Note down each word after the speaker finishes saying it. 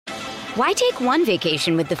Why take one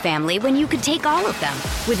vacation with the family when you could take all of them?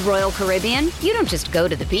 With Royal Caribbean, you don't just go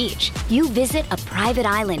to the beach. You visit a private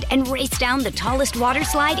island and race down the tallest water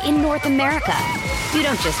slide in North America. You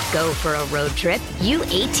don't just go for a road trip. You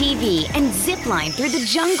ATV and zip line through the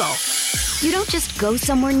jungle. You don't just go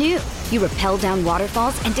somewhere new. You rappel down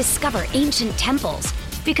waterfalls and discover ancient temples.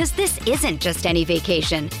 Because this isn't just any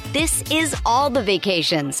vacation. This is all the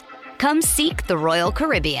vacations. Come seek the Royal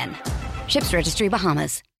Caribbean. Ships Registry,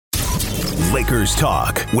 Bahamas. Lakers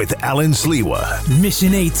Talk with Alan Sliwa.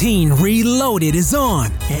 Mission 18 Reloaded is on,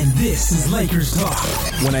 and this is Lakers Talk.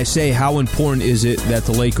 When I say how important is it that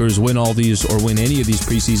the Lakers win all these or win any of these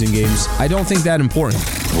preseason games, I don't think that important.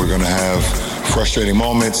 We're going to have frustrating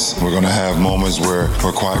moments. We're going to have moments where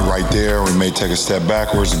we're quite right there. We may take a step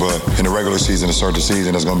backwards, but in the regular season, to start the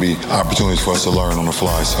season, there's going to be opportunities for us to learn on the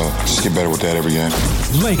fly. So just get better with that every game.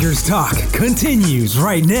 Lakers Talk continues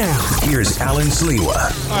right now. Here's Alan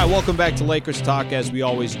Sliwa. All right, welcome back to Lakers Talk, as we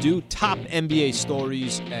always do. Top NBA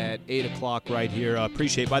stories at 8 o'clock right here.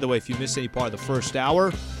 Appreciate, by the way, if you missed any part of the first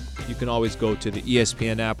hour, you can always go to the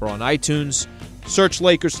ESPN app or on iTunes. Search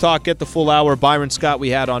Lakers Talk, get the full hour. Byron Scott we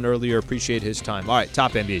had on earlier. Appreciate his time. All right,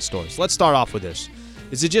 top NBA stories. Let's start off with this.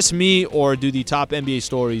 Is it just me, or do the top NBA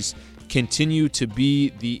stories continue to be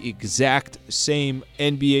the exact same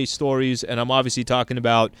NBA stories? And I'm obviously talking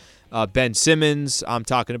about Ben Simmons. I'm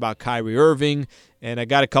talking about Kyrie Irving. And I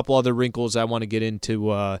got a couple other wrinkles I want to get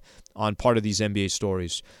into on part of these NBA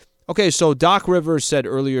stories. Okay, so Doc Rivers said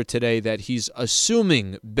earlier today that he's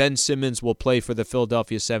assuming Ben Simmons will play for the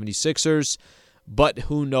Philadelphia 76ers. But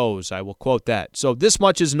who knows? I will quote that. So this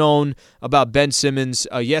much is known about Ben Simmons.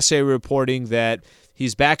 Yesterday reporting that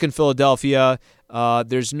he's back in Philadelphia.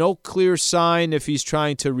 There's no clear sign if he's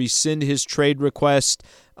trying to rescind his trade request.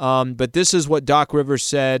 But this is what Doc Rivers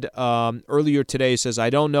said earlier today. He says, I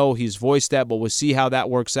don't know. He's voiced that, but we'll see how that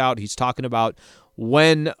works out. He's talking about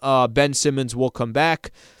when Ben Simmons will come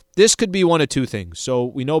back. This could be one of two things. So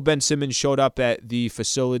we know Ben Simmons showed up at the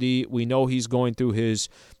facility. We know he's going through his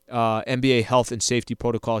NBA health and safety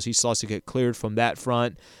protocols. He still has to get cleared from that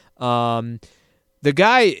front. The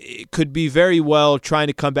guy could be very well trying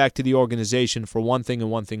to come back to the organization for one thing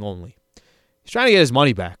and one thing only. He's trying to get his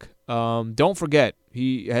money back. Don't forget,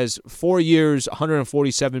 he has 4 years,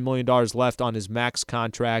 $147 million left on his max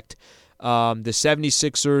contract. The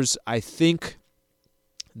 76ers, I think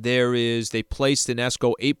they placed in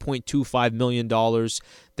escrow $8.25 million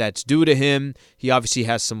that's due to him. He obviously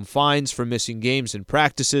has some fines for missing games and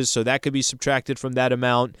practices, so that could be subtracted from that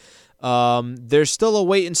amount. There's still a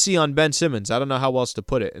wait and see on Ben Simmons. I don't know how else to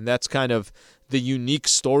put it, and that's kind of the unique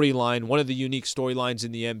storyline, one of the unique storylines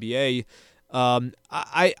in the NBA.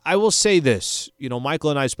 I will say this. Michael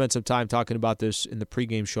and I spent some time talking about this in the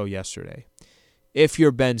pregame show yesterday. If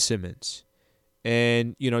you're Ben Simmons,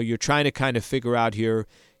 and you're trying to kind of figure out here,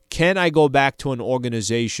 can I go back to an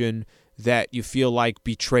organization that you feel like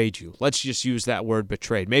betrayed you? Let's just use that word,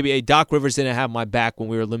 betrayed. Maybe Doc Rivers didn't have my back when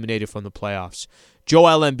we were eliminated from the playoffs.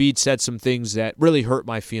 Joel Embiid said some things that really hurt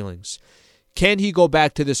my feelings. Can he go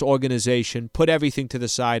back to this organization, put everything to the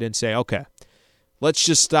side, and say, okay, let's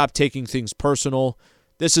just stop taking things personal.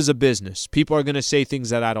 This is a business. People are going to say things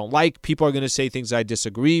that I don't like. People are going to say things I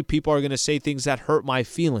disagree. People are going to say things that hurt my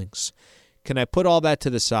feelings. Can I put all that to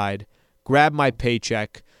the side, grab my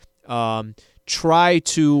paycheck, try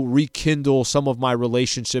to rekindle some of my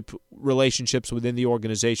relationships within the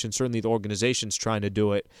organization? Certainly the organization's trying to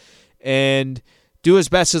do it. And do as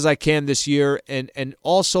best as I can this year, and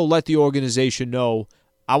also let the organization know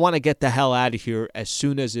I want to get the hell out of here as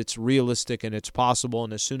soon as it's realistic and it's possible,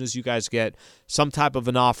 and as soon as you guys get some type of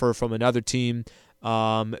an offer from another team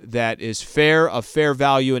that is fair, of fair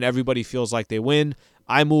value, and everybody feels like they win,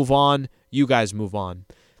 I move on, you guys move on.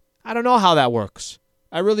 I don't know how that works.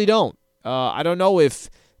 I really don't. I don't know if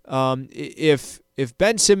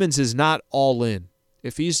Ben Simmons is not all in,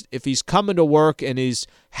 if he's coming to work and he's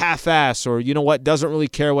half-ass, or doesn't really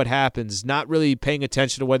care what happens, not really paying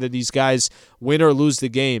attention to whether these guys win or lose the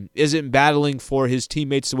game, isn't battling for his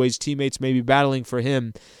teammates the way his teammates may be battling for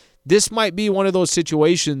him. This might be one of those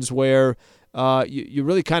situations where you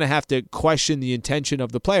really kind of have to question the intention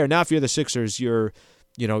of the player. Now, if you're the Sixers, you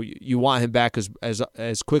want him back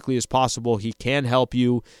as quickly as possible. He can help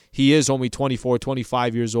you. He is only 24,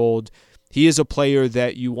 25 years old. He is a player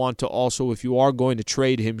that you want to also, if you are going to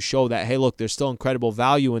trade him, show that, hey, look, there's still incredible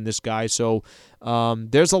value in this guy. So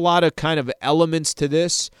there's a lot of kind of elements to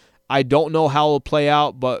this. I don't know how it'll play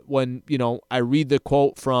out, but when, I read the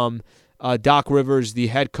quote from Doc Rivers, the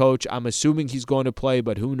head coach, I'm assuming he's going to play,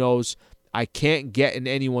 but who knows? I can't get in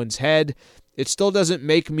anyone's head. it still doesn't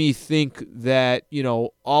make me think that,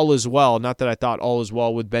 all is well. Not that I thought all is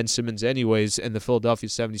well with Ben Simmons anyways and the Philadelphia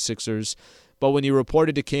 76ers. But when he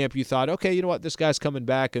reported to camp, you thought, okay, you know what, this guy's coming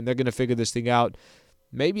back and they're going to figure this thing out.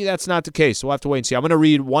 Maybe that's not the case. So we'll have to wait and see. I'm going to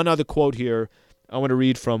read one other quote here. I want to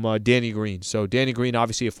read from Danny Green. So Danny Green,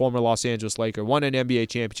 obviously a former Los Angeles Laker, won an NBA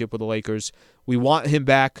championship with the Lakers. We want him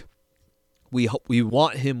back. We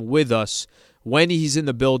want him with us. When he's in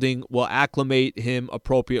the building, we'll acclimate him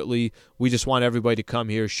appropriately. We just want everybody to come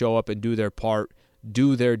here, show up, and do their part,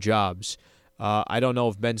 do their jobs. I don't know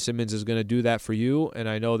if Ben Simmons is going to do that for you, and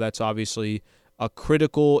I know that's obviously a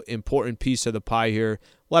critical, important piece of the pie here.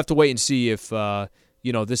 We'll have to wait and see if,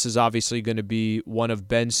 this is obviously going to be one of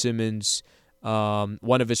Ben Simmons'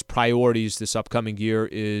 one of his priorities this upcoming year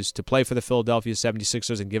is to play for the Philadelphia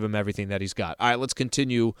 76ers and give him everything that he's got. All right, let's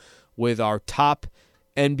continue with our top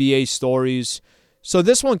NBA stories. So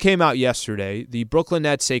this one came out yesterday. The Brooklyn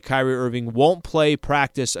Nets say Kyrie Irving won't play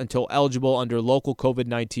practice until eligible under local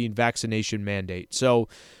COVID-19 vaccination mandate. So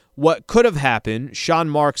what could have happened, Sean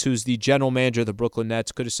Marks, who's the general manager of the Brooklyn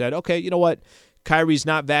Nets, could have said, okay, you know what, Kyrie's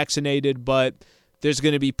not vaccinated, but there's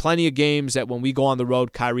going to be plenty of games that when we go on the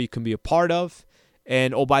road, Kyrie can be a part of.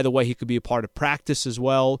 And, oh, by the way, he could be a part of practice as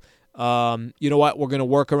well. You know what, we're going to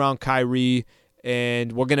work around Kyrie,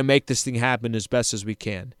 and we're going to make this thing happen as best as we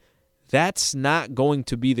can. That's not going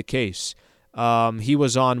to be the case. He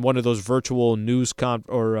was on one of those virtual news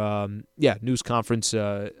conference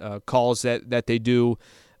calls that they do.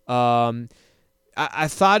 I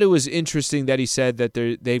thought it was interesting that he said that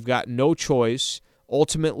they've got no choice.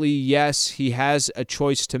 Ultimately, yes, he has a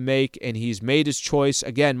choice to make, and he's made his choice.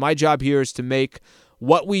 Again, my job here is to make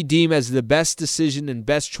what we deem as the best decision and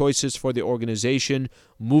best choices for the organization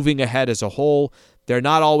moving ahead as a whole. They're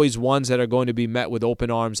not always ones that are going to be met with open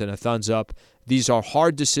arms and a thumbs up. These are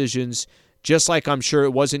hard decisions, just like I'm sure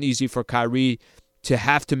it wasn't easy for Kyrie to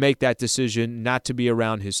have to make that decision not to be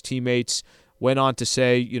around his teammates. Went on to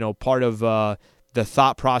say, part of the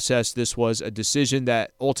thought process, this was a decision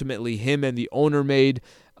that ultimately him and the owner made.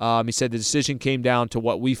 He said the decision came down to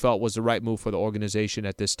what we felt was the right move for the organization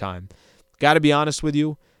at this time. Got to be honest with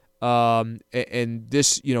you. And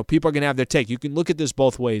this, people are going to have their take. You can look at this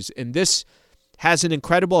both ways. And this has an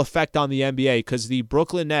incredible effect on the NBA because the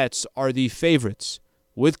Brooklyn Nets are the favorites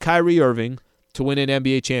with Kyrie Irving to win an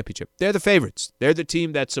NBA championship. They're the favorites. They're the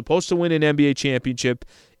team that's supposed to win an NBA championship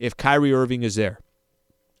if Kyrie Irving is there.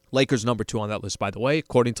 Lakers number 2 on that list, by the way,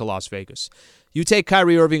 according to Las Vegas. You take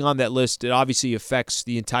Kyrie Irving on that list, it obviously affects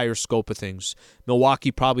the entire scope of things.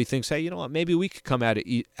 Milwaukee probably thinks, hey, you know what, maybe we could come out of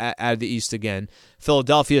the East again.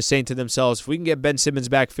 Philadelphia is saying to themselves, if we can get Ben Simmons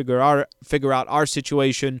back, figure out our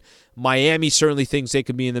situation. Miami certainly thinks they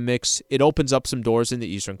could be in the mix. It opens up some doors in the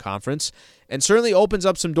Eastern Conference and certainly opens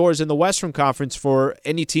up some doors in the Western Conference for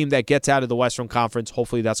any team that gets out of the Western Conference.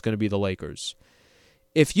 Hopefully that's going to be the Lakers.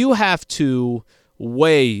 If you have to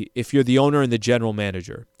weigh, if you're the owner and the general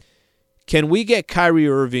manager, can we get Kyrie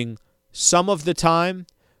Irving some of the time,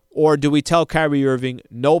 or do we tell Kyrie Irving,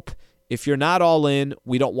 nope, if you're not all in,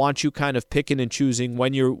 we don't want you kind of picking and choosing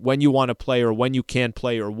when you want to play or when you can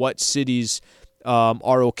play or what cities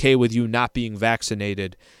are okay with you not being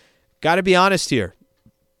vaccinated? Got to be honest here.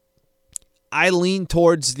 I lean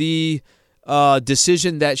towards the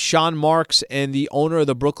decision that Sean Marks and the owner of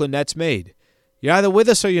the Brooklyn Nets made. You're either with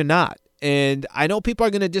us or you're not. And I know people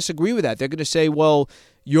are going to disagree with that. They're going to say, well,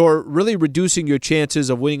 you're really reducing your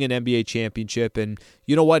chances of winning an NBA championship. And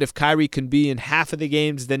you know what? If Kyrie can be in half of the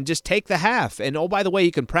games, then just take the half. And, oh, by the way,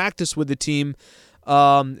 he can practice with the team.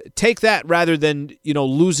 Take that rather than,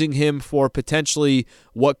 losing him for potentially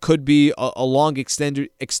what could be a long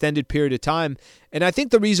extended period of time. And I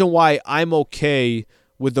think the reason why I'm okay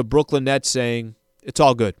with the Brooklyn Nets saying, it's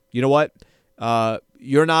all good. You know what?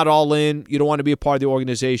 You're not all in. You don't want to be a part of the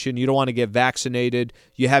organization. You don't want to get vaccinated.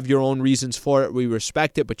 You have your own reasons for it. We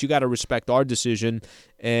respect it, but you got to respect our decision.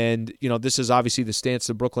 And, this is obviously the stance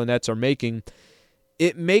the Brooklyn Nets are making.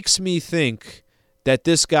 It makes me think that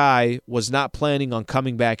this guy was not planning on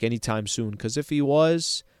coming back anytime soon, because if he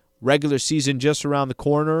was, regular season just around the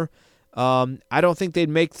corner, I don't think they'd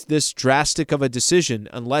make this drastic of a decision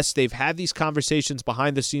unless they've had these conversations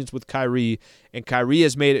behind the scenes with Kyrie, and Kyrie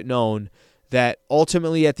has made it known that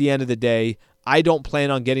ultimately at the end of the day, I don't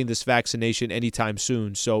plan on getting this vaccination anytime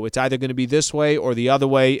soon. So it's either going to be this way or the other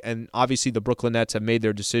way, and obviously the Brooklyn Nets have made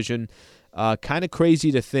their decision. Kind of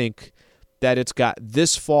crazy to think that it's got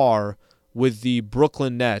this far with the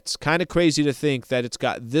Brooklyn Nets. Kind of crazy to think that it's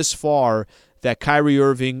got this far that Kyrie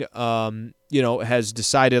Irving, has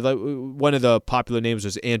decided. One of the popular names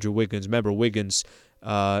was Andrew Wiggins. Remember Wiggins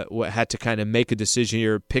had to kind of make a decision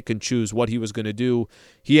here, pick and choose what he was going to do.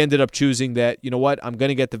 He ended up choosing that, you know what, I'm going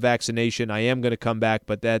to get the vaccination. I am going to come back,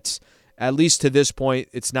 but that's, at least to this point,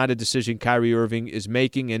 it's not a decision Kyrie Irving is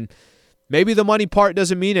making. And maybe the money part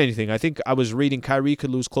doesn't mean anything. I think I was reading Kyrie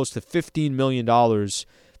could lose close to $15 million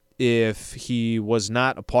if he was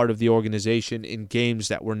not a part of the organization in games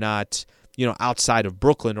that were not, outside of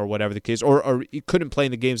Brooklyn or whatever the case, or he couldn't play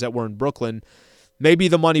in the games that were in Brooklyn. Maybe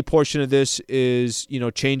the money portion of this is,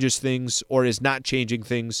 changes things or is not changing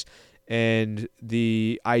things. And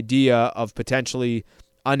the idea of potentially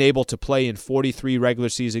unable to play in 43 regular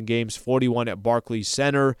season games, 41 at Barclays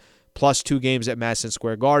Center, plus 2 games at Madison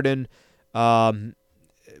Square Garden.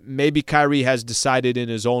 Maybe Kyrie has decided in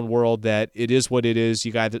his own world that it is what it is.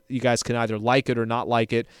 You guys can either like it or not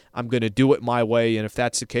like it. I'm going to do it my way. And if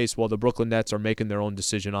that's the case, well, the Brooklyn Nets are making their own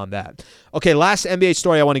decision on that. Okay, last NBA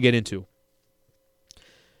story I want to get into.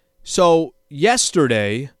 So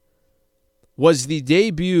yesterday was the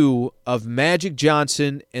debut of Magic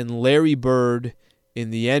Johnson and Larry Bird in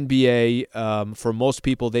the NBA. For most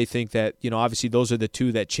people, they think that, obviously those are the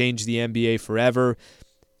two that changed the NBA forever.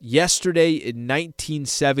 Yesterday in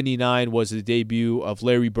 1979 was the debut of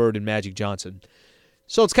Larry Bird and Magic Johnson.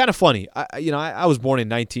 So it's kind of funny. I was born in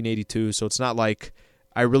 1982, so it's not like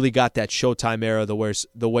I really got that Showtime era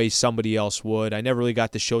the way somebody else would. I never really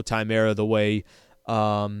got the Showtime era the way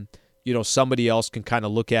somebody else can kind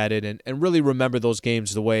of look at it and really remember those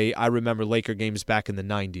games the way I remember Laker games back in the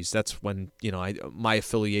 90s. That's when, my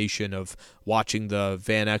affiliation of watching the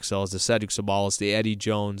Van Exels, the Cedric Sabalas, the Eddie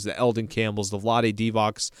Jones, the Eldon Campbells, the Vlade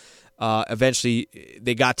Divacs. Eventually,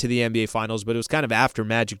 they got to the NBA Finals, but it was kind of after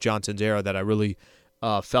Magic Johnson's era that I really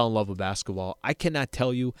fell in love with basketball. I cannot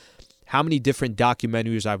tell you how many different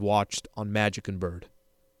documentaries I've watched on Magic and Bird.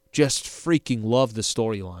 Just freaking love the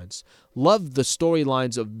storylines. Love the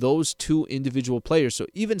storylines of those two individual players. So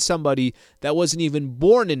even somebody that wasn't even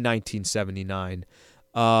born in 1979,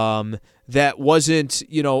 that wasn't,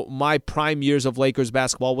 my prime years of Lakers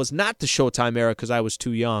basketball, was not the Showtime era because I was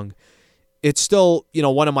too young. It's still,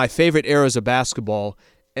 one of my favorite eras of basketball.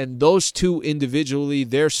 And those two individually,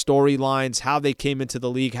 their storylines, how they came into the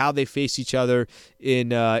league, how they face each other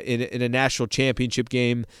in a national championship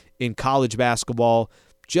game in college basketball.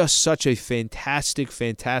 Just such a fantastic,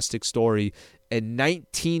 fantastic story. And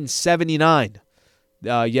 1979,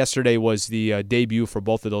 yesterday was the debut for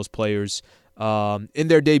both of those players. In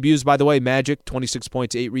their debuts, by the way, Magic, 26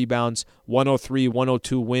 points, 8 rebounds,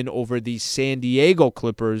 103-102 win over the San Diego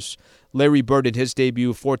Clippers. Larry Bird in his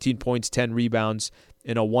debut, 14 points, 10 rebounds,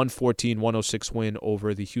 in a 114-106 win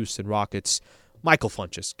over the Houston Rockets. Michael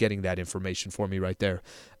Funchess getting that information for me right there.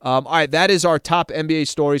 All right, that is our top NBA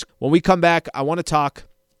stories. When we come back, I want to talk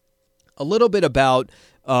a little bit about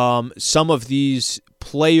some of these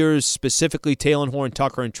players, specifically Talen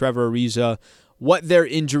Horton-Tucker and Trevor Ariza, what their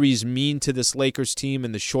injuries mean to this Lakers team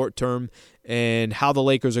in the short term, and how the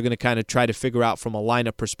Lakers are going to kind of try to figure out from a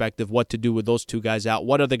lineup perspective what to do with those two guys out.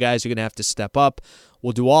 What other guys are going to have to step up?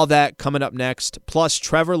 We'll do all that coming up next. Plus,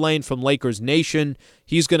 Trevor Lane from Lakers Nation.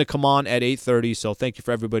 He's going to come on at 8:30, so thank you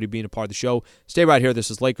for everybody being a part of the show. Stay right here.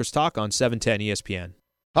 This is Lakers Talk on 710 ESPN.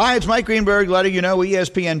 Hi, it's Mike Greenberg letting you know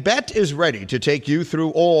ESPN Bet is ready to take you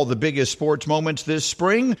through all the biggest sports moments this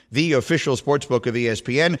spring. The official sportsbook of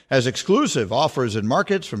ESPN has exclusive offers and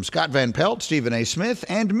markets from Scott Van Pelt, Stephen A. Smith,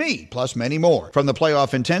 and me, plus many more. From the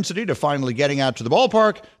playoff intensity to finally getting out to the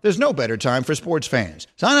ballpark, there's no better time for sports fans.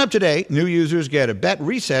 Sign up today. New users get a bet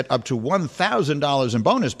reset up to $1,000 in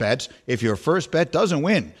bonus bets if your first bet doesn't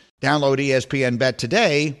win. Download ESPN Bet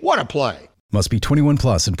today. What a play. Must be 21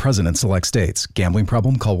 plus and present in select states. Gambling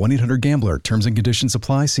problem? Call 1-800-GAMBLER. Terms and conditions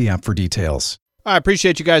apply. See app for details. I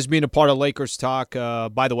appreciate you guys being a part of Lakers Talk.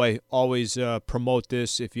 By the way, always promote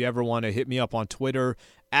this. If you ever want to hit me up on Twitter,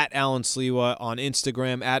 at Alan Sliwa, on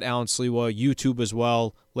Instagram, at Alan Sliwa, YouTube as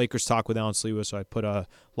well, Lakers Talk with Alan Sliwa. So I put a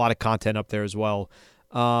lot of content up there as well.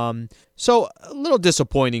 So a little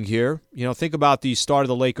disappointing here. Think about the start of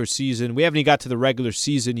the Lakers season. We haven't even got to the regular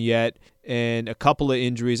season yet, and a couple of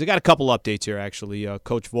injuries. I got a couple updates here, actually.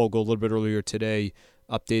 Coach Vogel, a little bit earlier today,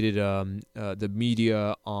 updated the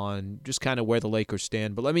media on just kind of where the Lakers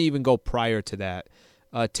stand. But let me even go prior to that.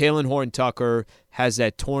 Talen Horton-Tucker has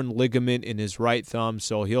that torn ligament in his right thumb,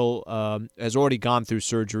 so he'll has already gone through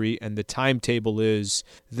surgery, and the timetable is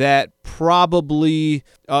that probably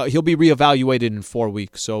he'll be reevaluated in 4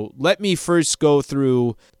 weeks. So let me first go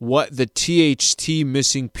through what the THT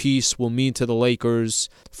missing piece will mean to the Lakers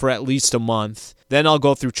for at least a month. Then I'll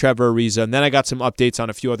go through Trevor Ariza, and then I got some updates on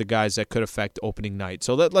a few other guys that could affect opening night.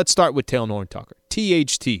 So let's start with Talen Horton-Tucker.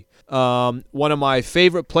 THT. one of my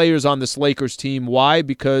favorite players on this Lakers team. Why?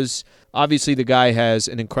 Because obviously the guy has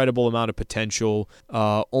an incredible amount of potential,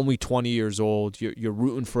 only 20 years old. You're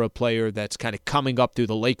rooting for a player that's kind of coming up through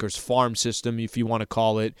the Lakers farm system, if you want to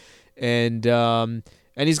call it. And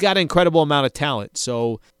he's got an incredible amount of talent.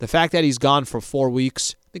 So the fact that he's gone for 4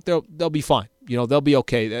 weeks, I think they'll be fine. They'll be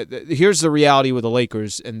okay. Here's the reality with the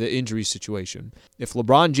Lakers and the injury situation. If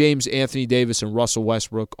LeBron James, Anthony Davis, and Russell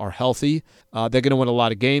Westbrook are healthy, they're going to win a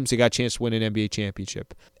lot of games. They got a chance to win an NBA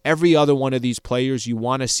championship. Every other one of these players, you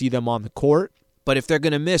want to see them on the court. But if they're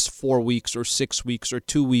going to miss 4 weeks or 6 weeks or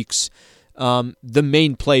 2 weeks, the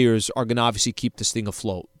main players are going to obviously keep this thing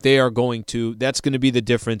afloat. That's going to be the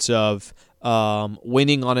difference of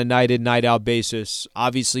winning on a night-in, night-out basis,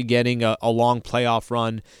 obviously getting a long playoff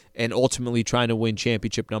run, and ultimately trying to win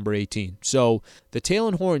championship number 18. So the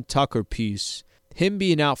Talen Horton-Tucker piece, him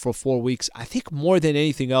being out for 4 weeks, I think more than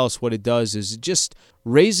anything else what it does is it just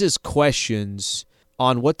raises questions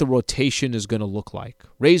on what the rotation is going to look like,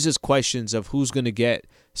 raises questions of who's going to get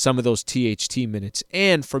some of those THT minutes.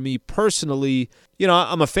 And for me personally,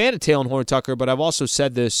 I'm a fan of Talen Horton-Tucker, but I've also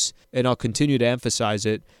said this, and I'll continue to emphasize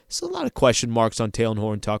it. There's a lot of question marks on Talen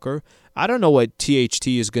Horton-Tucker. I don't know what THT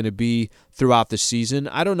is going to be throughout the season.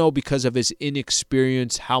 I don't know, because of his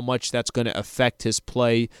inexperience, how much that's going to affect his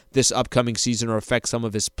play this upcoming season or affect some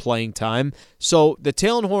of his playing time. So the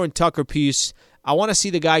Talen Horton-Tucker piece, I want to see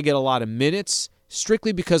the guy get a lot of minutes,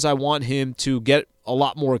 strictly because I want him to get a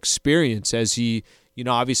lot more experience as he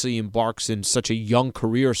obviously embarks in such a young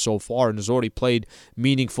career so far and has already played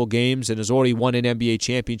meaningful games and has already won an NBA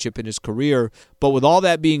championship in his career. But with all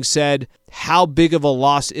that being said, how big of a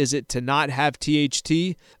loss is it to not have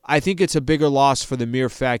THT? I think it's a bigger loss for the mere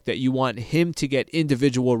fact that you want him to get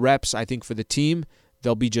individual reps. I think for the team,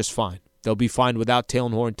 they'll be just fine. They'll be fine without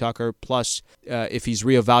Talen Horton-Tucker. Plus, if he's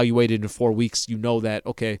reevaluated in 4 weeks, that,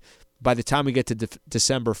 okay, by the time we get to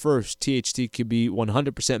December 1st, THT could be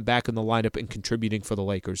 100% back in the lineup and contributing for the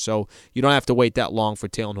Lakers. So you don't have to wait that long for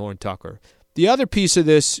Talen Horton-Tucker. The other piece of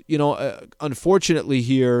this, unfortunately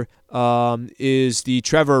here, is the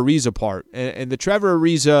Trevor Ariza part. And the Trevor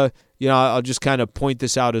Ariza, I'll just kind of point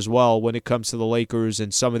this out as well when it comes to the Lakers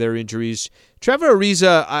and some of their injuries. Trevor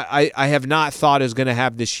Ariza, I have not thought is going to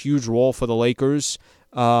have this huge role for the Lakers.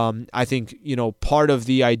 I think, part of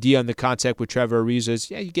the idea and the concept with Trevor Ariza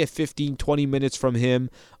is, you get 15, 20 minutes from him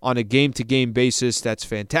on a game-to-game basis. That's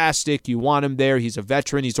fantastic. You want him there. He's a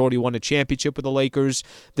veteran. He's already won a championship with the Lakers.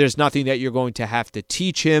 There's nothing that you're going to have to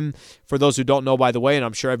teach him. For those who don't know, by the way, and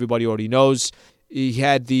I'm sure everybody already knows, he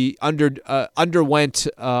had underwent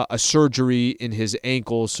a surgery in his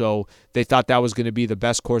ankle, so they thought that was going to be the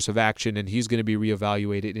best course of action, and he's going to be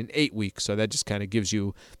reevaluated in 8 weeks. So that just kind of gives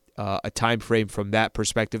you a time frame from that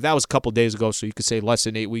perspective. That was a couple days ago, so you could say less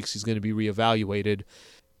than 8 weeks he's going to be reevaluated.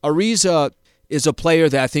 Ariza is a player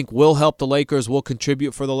that I think will help the Lakers, will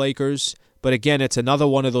contribute for the Lakers. But again, it's another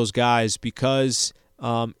one of those guys because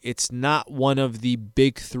it's not one of the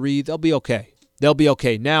big three. They'll be okay. They'll be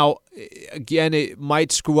okay. Now, again, it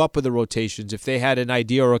might screw up with the rotations. If they had an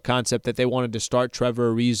idea or a concept that they wanted to start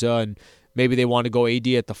Trevor Ariza and maybe they want to go AD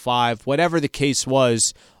at the 5, whatever the case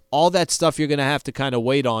was, all that stuff you're going to have to kind of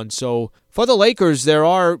wait on. So for the Lakers, there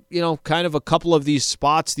are, kind of a couple of these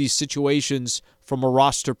spots, these situations from a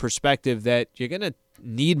roster perspective that you're going to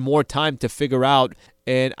need more time to figure out.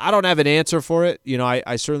 And I don't have an answer for it.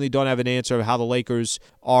 I certainly don't have an answer of how the Lakers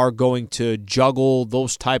are going to juggle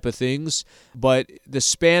those type of things. But the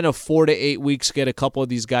span of 4 to 8 weeks, get a couple of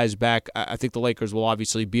these guys back, I think the Lakers will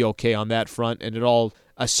obviously be okay on that front. And it all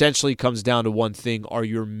essentially comes down to one thing. Are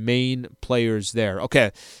your main players there?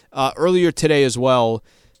 Okay. Earlier today as well,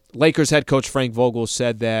 Lakers head coach Frank Vogel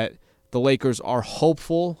said that the Lakers are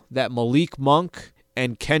hopeful that Malik Monk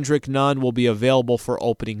and Kendrick Nunn will be available for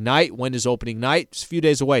opening night. When is opening night? It's a few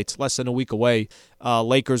days away. It's less than a week away.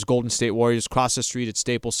 Lakers, Golden State Warriors, cross the street at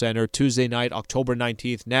Staples Center, Tuesday night, October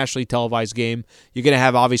 19th, nationally televised game. You're going to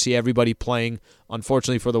have, obviously, everybody playing.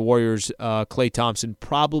 Unfortunately for the Warriors, Klay Thompson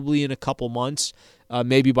probably in a couple months,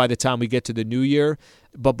 maybe by the time we get to the new year.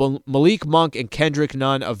 But Malik Monk and Kendrick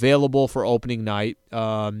Nunn available for opening night.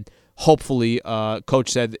 Hopefully,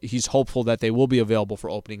 Coach said he's hopeful that they will be available for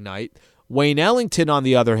opening night. Wayne Ellington, on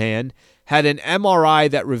the other hand, had an MRI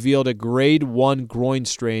that revealed a grade 1 groin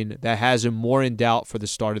strain that has him more in doubt for the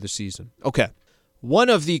start of the season. Okay. One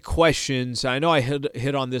of the questions, I know I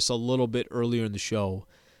hit on this a little bit earlier in the show.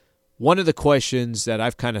 One of the questions that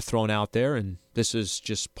I've kind of thrown out there, and this is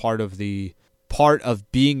just part of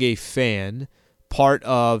being a fan, part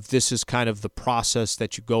of this is kind of the process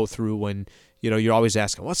that you go through when you're always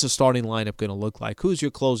asking, what's the starting lineup going to look like? Who's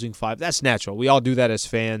your closing five? That's natural. We all do that as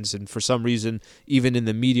fans, and for some reason, even in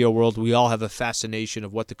the media world, we all have a fascination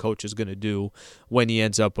of what the coach is going to do when he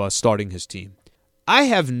ends up starting his team. I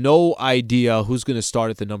have no idea who's going to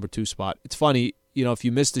start at the number 2 spot. It's funny, if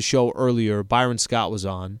you missed the show earlier, Byron Scott was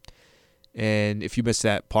on, and if you missed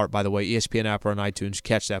that part, by the way, ESPN app or on iTunes,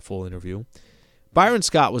 catch that full interview. Byron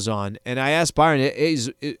Scott was on, and I asked Byron,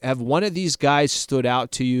 have one of these guys stood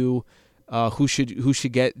out to you? Who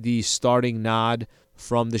should get the starting nod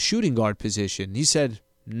from the shooting guard position? He said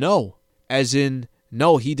no, as in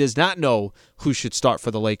no, he does not know who should start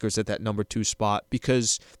for the Lakers at that number 2 spot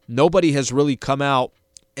because nobody has really come out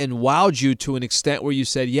and wowed you to an extent where you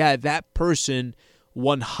said, yeah, that person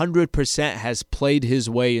 100% has played his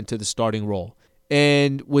way into the starting role.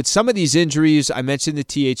 And with some of these injuries, I mentioned the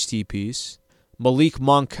THT piece. Malik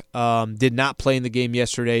Monk did not play in the game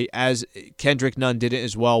yesterday, as Kendrick Nunn didn't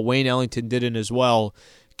as well. Wayne Ellington didn't as well.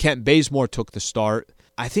 Kent Bazemore took the start.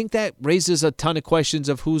 I think that raises a ton of questions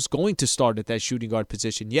of who's going to start at that shooting guard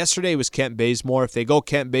position. Yesterday was Kent Bazemore. If they go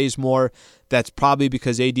Kent Bazemore, that's probably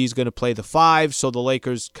because AD is going to play the 5, so the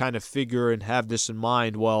Lakers kind of figure and have this in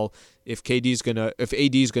mind. Well, if AD is going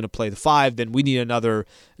to play the 5, then we need another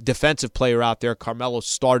defensive player out there. Carmelo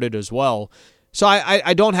started as well. So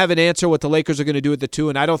I don't have an answer what the Lakers are going to do at the 2,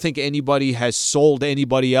 and I don't think anybody has sold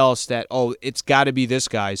anybody else that, it's got to be this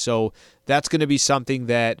guy. So that's going to be something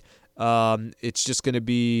that it's just going to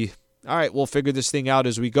be, all right, we'll figure this thing out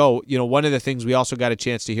as we go. One of the things we also got a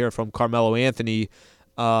chance to hear from Carmelo Anthony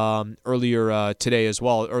earlier today as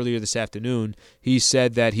well, earlier this afternoon, he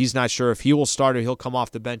said that he's not sure if he will start or he'll come off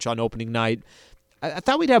the bench on opening night. I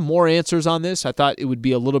thought we'd have more answers on this. I thought it would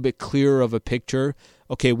be a little bit clearer of a picture.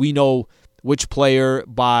 Okay, we know which player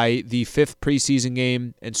by the 5th preseason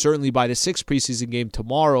game and certainly by the 6th preseason game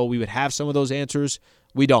tomorrow, we would have some of those answers.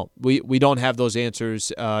 We don't. We don't have those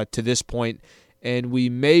answers to this point, and we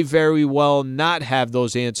may very well not have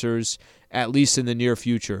those answers, at least in the near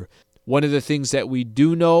future. One of the things that we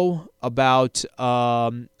do know about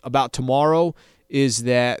tomorrow is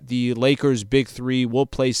that the Lakers' Big 3 will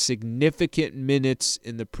play significant minutes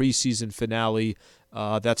in the preseason finale.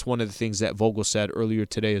 That's one of the things that Vogel said earlier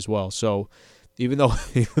today as well. So even though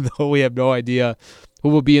we have no idea who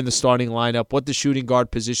will be in the starting lineup, what the shooting guard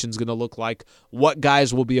position is going to look like, what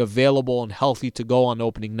guys will be available and healthy to go on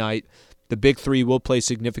opening night, the Big 3 will play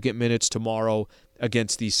significant minutes tomorrow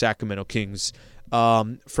against the Sacramento Kings.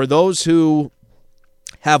 For those who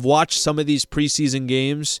have watched some of these preseason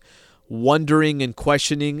games, wondering and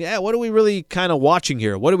questioning, what are we really kind of watching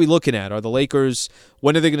here? What are we looking at? Are the Lakers,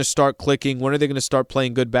 when are they going to start clicking? When are they going to start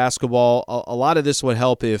playing good basketball? A lot of this would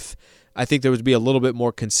help if I think there would be a little bit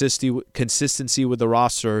more consistency with the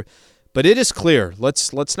roster. But it is clear,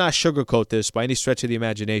 let's not sugarcoat this by any stretch of the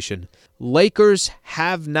imagination. Lakers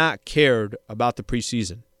have not cared about the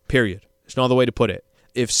preseason, period. There's no other way to put it.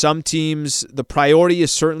 If some teams, the priority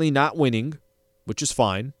is certainly not winning, which is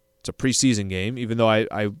fine. It's a preseason game, even though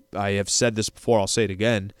I have said this before, I'll say it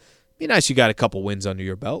again. Be nice you got a couple wins under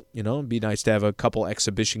your belt, It'd be nice to have a couple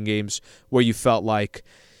exhibition games where you felt like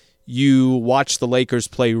you watched the Lakers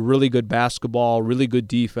play really good basketball, really good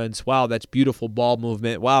defense. Wow, that's beautiful ball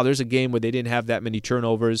movement. Wow, there's a game where they didn't have that many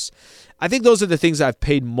turnovers. I think those are the things I've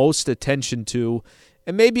paid most attention to,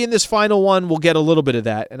 and maybe in this final one we'll get a little bit of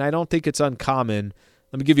that, and I don't think it's uncommon.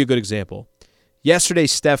 Let me give you a good example. Yesterday,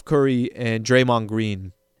 Steph Curry and Draymond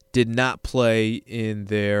Green did not play in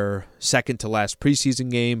their second-to-last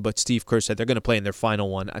preseason game, but Steve Kerr said they're going to play in their final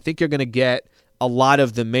one. I think you're going to get a lot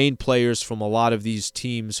of the main players from a lot of these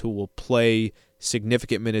teams who will play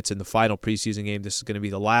significant minutes in the final preseason game. This is going to be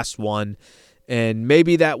the last one, and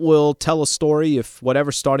maybe that will tell a story if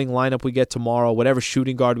whatever starting lineup we get tomorrow, whatever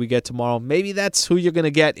shooting guard we get tomorrow, maybe that's who you're going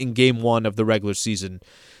to get in game 1 of the regular season,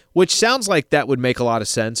 which sounds like that would make a lot of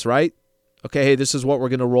sense, right? Okay, hey, this is what we're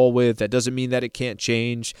going to roll with. That doesn't mean that it can't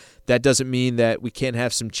change. That doesn't mean that we can't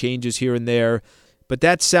have some changes here and there. But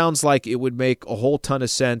that sounds like it would make a whole ton of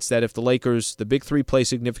sense that if the Lakers, the Big 3, play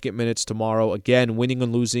significant minutes tomorrow, again, winning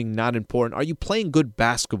and losing, not important. Are you playing good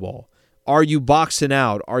basketball? Are you boxing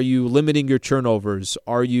out? Are you limiting your turnovers?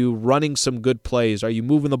 Are you running some good plays? Are you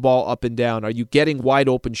moving the ball up and down? Are you getting wide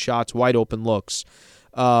open shots, wide open looks?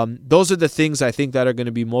 Those are the things I think that are going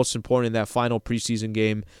to be most important in that final preseason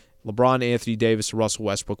game. LeBron, Anthony Davis, and Russell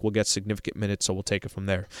Westbrook will get significant minutes, so we'll take it from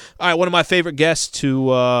there. All right, one of my favorite guests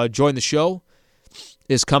to join the show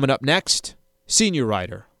is coming up next. Senior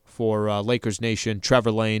writer for Lakers Nation,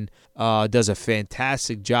 Trevor Lane, does a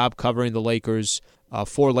fantastic job covering the Lakers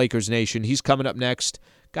for Lakers Nation. He's coming up next.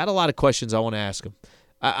 Got a lot of questions I want to ask him.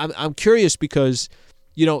 I'm curious because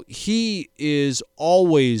he is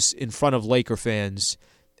always in front of Laker fans,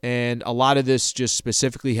 and a lot of this just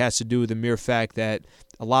specifically has to do with the mere fact that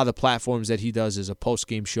a lot of the platforms that he does is a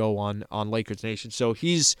post-game show on Lakers Nation. So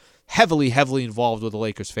he's heavily involved with the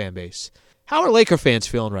Lakers fan base. How are Laker fans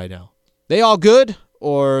feeling right now? They all good,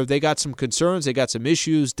 or they got some concerns, they got some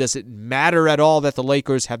issues? Does it matter at all that the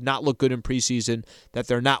Lakers have not looked good in preseason, that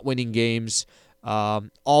they're not winning games?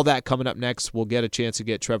 All that coming up next. We'll get a chance to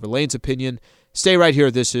get Trevor Lane's opinion. Stay right here.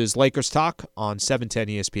 This is Lakers Talk on 710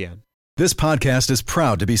 ESPN. This podcast is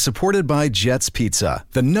proud to be supported by Jets Pizza,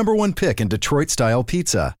 the #1 pick in Detroit-style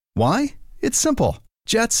pizza. Why? It's simple.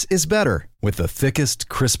 Jets is better. With the thickest,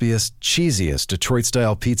 crispiest, cheesiest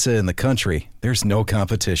Detroit-style pizza in the country, there's no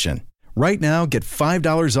competition. Right now, get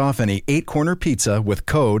 $5 off any 8-corner pizza with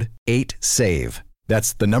code 8SAVE.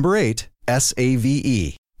 That's the number 8,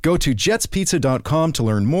 SAVE. Go to jetspizza.com to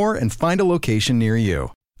learn more and find a location near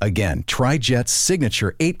you. Again, try Jet's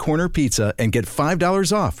signature 8-corner pizza and get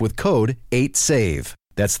 $5 off with code 8SAVE.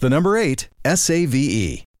 That's the number 8,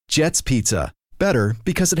 SAVE. Jet's Pizza. Better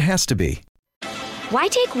because it has to be. Why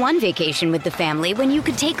take one vacation with the family when you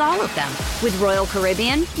could take all of them? With Royal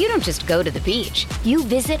Caribbean, you don't just go to the beach. You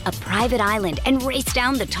visit a private island and race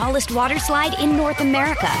down the tallest water slide in North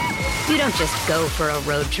America. You don't just go for a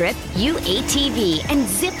road trip. You ATV and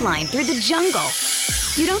zip line through the jungle.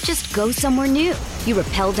 You don't just go somewhere new. You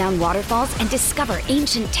rappel down waterfalls and discover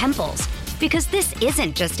ancient temples. Because this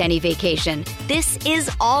isn't just any vacation. This is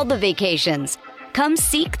all the vacations. Come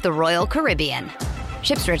seek the Royal Caribbean.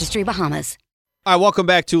 Ships Registry, Bahamas. All right, welcome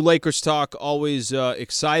back to Lakers Talk. Always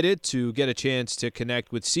excited to get a chance to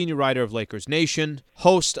connect with senior writer of Lakers Nation,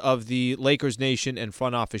 host of the Lakers Nation and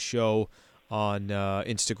Front Office Show on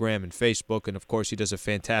Instagram and Facebook, and of course he does a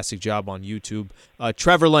fantastic job on YouTube.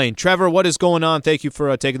 Trevor Lane. Trevor, what is going on? Thank you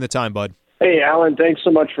for taking the time, bud. Hey, Alan, thanks so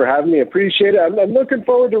much for having me. Appreciate it. I'm looking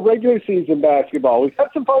forward to regular season basketball. We've had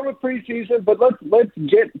some fun with preseason, but let's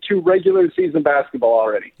get to regular season basketball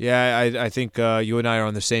already. Yeah, I think you and I are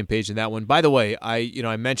on the same page in that one. By the way,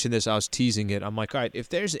 I mentioned this. I was teasing it. I'm like, all right, if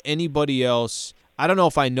there's anybody else, I don't know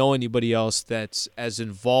if I know anybody else that's as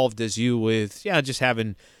involved as you with, just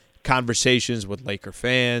having conversations with Laker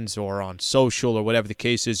fans or on social or whatever the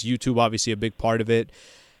case is. YouTube, obviously, a big part of it.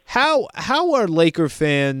 How are Laker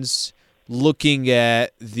fans looking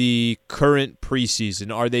at the current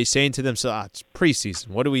preseason? Are they saying to themselves, it's preseason,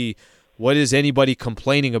 what is anybody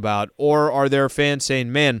complaining about? Or are there fans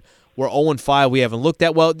saying, man, we're 0-5, we haven't looked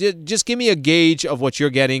that well? Just give me a gauge of what you're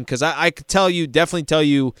getting, because I could definitely tell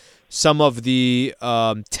you some of the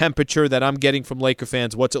temperature that I'm getting from Laker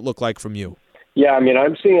fans. What's it look like from you? Yeah,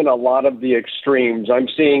 I'm seeing a lot of the extremes. I'm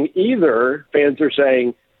seeing either fans are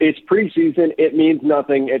saying, it's preseason, it means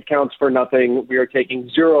nothing, it counts for nothing, we are taking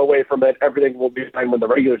 0 away from it, everything will be fine when the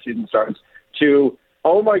regular season starts, to,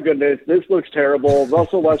 oh my goodness, this looks terrible,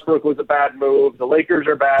 Russell Westbrook was a bad move, the Lakers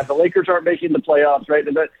are bad, the Lakers aren't making the playoffs, right?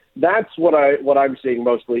 And that's what I'm seeing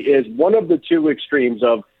mostly, is one of the two extremes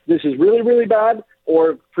of this is really, really bad,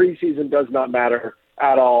 or preseason does not matter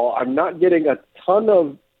at all. I'm not getting a ton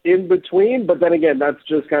of in between, but then again, that's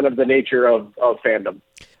just kind of the nature of fandom.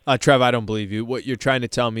 Trev, I don't believe you. What you're trying to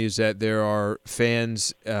tell me is that there are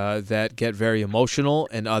fans that get very emotional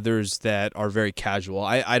and others that are very casual.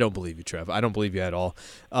 I don't believe you, Trev. I don't believe you at all.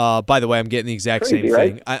 By the way, I'm getting the exact same thing.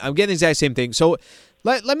 Right? I'm getting the exact same thing. So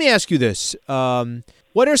let me ask you this.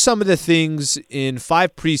 What are some of the things in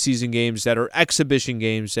 5 preseason games that are exhibition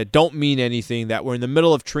games that don't mean anything, that were in the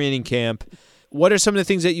middle of training camp? What are some of the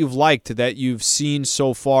things that you've liked, that you've seen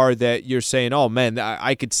so far, that you're saying, oh, man,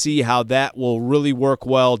 I could see how that will really work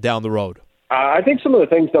well down the road? I think some of the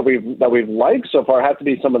things that we've liked so far have to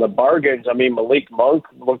be some of the bargains. Malik Monk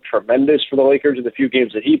looked tremendous for the Lakers in the few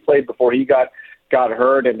games that he played before he got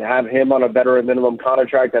hurt, and have him on a veteran minimum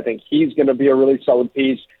contract. I think he's going to be a really solid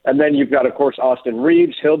piece. And then you've got, of course, Austin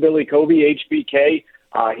Reeves, Hillbilly Kobe, HBK.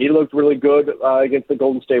 He looked really good against the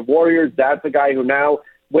Golden State Warriors. That's a guy who now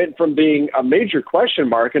went from being a major question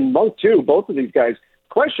mark, and Monk too, both of these guys,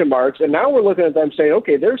 question marks, and now we're looking at them saying,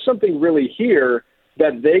 okay, there's something really here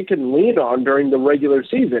that they can lean on during the regular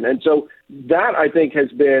season. And so that, I think, has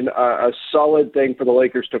been a solid thing for the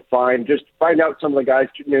Lakers to find out some of the guys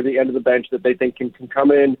near the end of the bench that they think can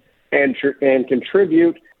come in and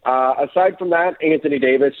contribute. Aside from that, Anthony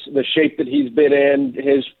Davis, the shape that he's been in,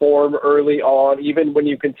 his form early on, even when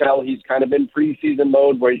you can tell he's kind of in preseason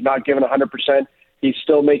mode where he's not giving 100%, he's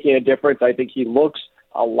still making a difference. I think he looks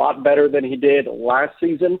a lot better than he did last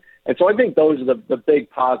season. And so I think those are the big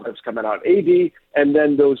positives coming out. AD, and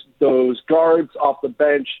then those guards off the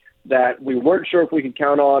bench that we weren't sure if we could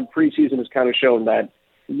count on. Preseason has kind of shown that,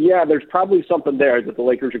 yeah, there's probably something there that the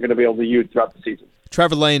Lakers are going to be able to use throughout the season.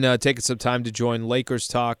 Trevor Lane taking some time to join Lakers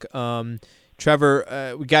Talk.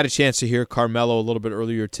 Trevor, we got a chance to hear Carmelo a little bit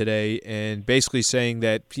earlier today and basically saying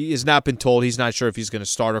that he has not been told. He's not sure if he's going to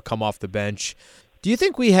start or come off the bench. Do you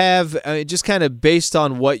think we have, just kind of based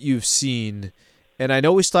on what you've seen, and I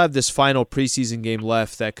know we still have this final preseason game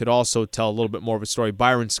left that could also tell a little bit more of a story.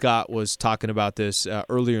 Byron Scott was talking about this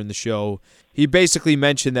earlier in the show. He basically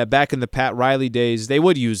mentioned that back in the Pat Riley days, they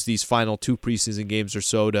would use these final 2 preseason games or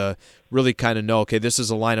so to really kind of know, okay, this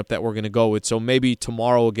is a lineup that we're going to go with. So maybe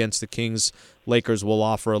tomorrow against the Kings, Lakers will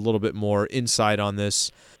offer a little bit more insight on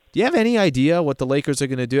this. Do you have any idea what the Lakers are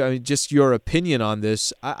going to do? I mean, just your opinion on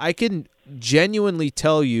this. I can genuinely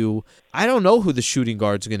tell you, I don't know who the shooting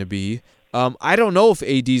guard's going to be. I don't know if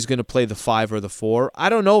AD is going to play the 5 or the 4. I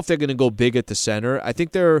don't know if they're going to go big at the center.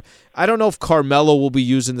 I don't know if Carmelo will be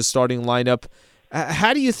using the starting lineup.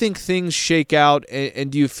 How do you think things shake out,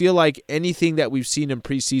 and do you feel like anything that we've seen in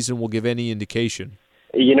preseason will give any indication?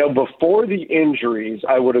 Before the injuries,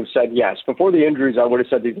 I would have said yes. Before the injuries, I would have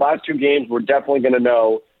said these last 2 games, we're definitely going to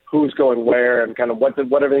know who's going where and kind of what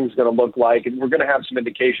everything's going to look like, and we're going to have some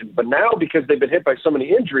indications. But now, because they've been hit by so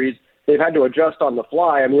many injuries, they've had to adjust on the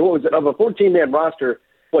fly. I mean, what was it? Of a 14-man roster,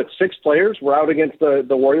 6 players were out against the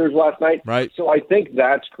Warriors last night? Right. So I think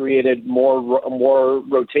that's created more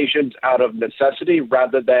rotations out of necessity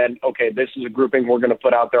rather than, okay, this is a grouping we're going to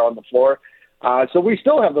put out there on the floor. So we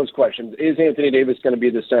still have those questions. Is Anthony Davis going to be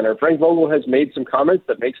the center? Frank Vogel has made some comments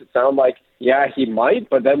that makes it sound like, yeah, he might.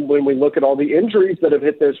 But then when we look at all the injuries that have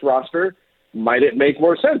hit this roster, might it make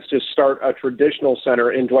more sense to start a traditional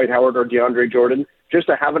center in Dwight Howard or DeAndre Jordan just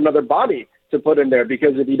to have another body to put in there?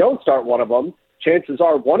 Because if you don't start one of them, chances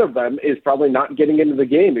are one of them is probably not getting into the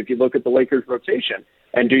game if you look at the Lakers rotation.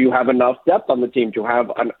 And do you have enough depth on the team to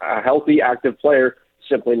have a healthy, active player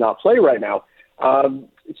simply not play right now?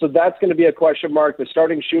 So that's going to be a question mark. The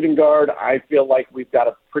starting shooting guard, I feel like we've got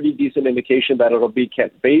a pretty decent indication that it'll be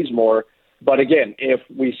Kent Bazemore. But again, if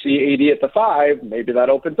we see AD at the 5, maybe that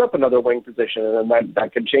opens up another wing position, and then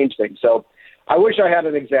that could change things. So I wish I had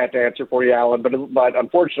an exact answer for you, Alan, but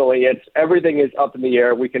unfortunately, everything is up in the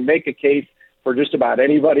air. We can make a case for just about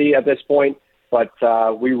anybody at this point, but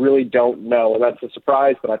we really don't know. And that's a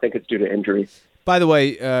surprise, but I think it's due to injury. By the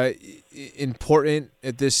way, important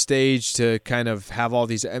at this stage to kind of have all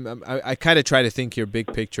these. I kind of try to think here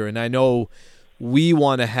big picture, and I know we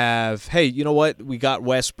want to have, hey, you know what? We got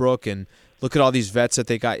Westbrook, and look at all these vets that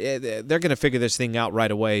they got. They're going to figure this thing out right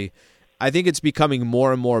away. I think it's becoming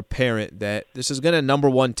more and more apparent that this is going to, number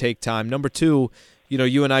one, take time. Number two,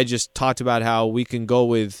 you and I just talked about how we can go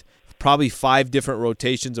with probably 5 different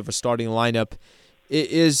rotations of a starting lineup.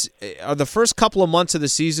 Are the first couple of months of the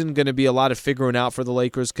season going to be a lot of figuring out for the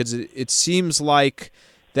Lakers? Because it seems like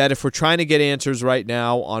that if we're trying to get answers right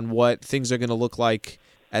now on what things are going to look like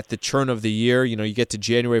at the turn of the year, you get to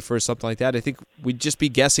January 1st, something like that, I think we'd just be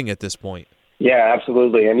guessing at this point. Yeah,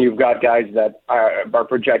 absolutely. And you've got guys that are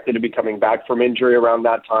projected to be coming back from injury around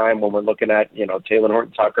that time when we're looking at, Taylor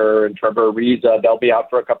Horton-Tucker and Trevor Ariza. They'll be out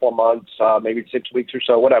for a couple of months, maybe 6 weeks or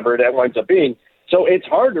so, whatever it winds up being. So it's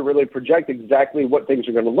hard to really project exactly what things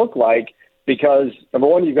are going to look like because, number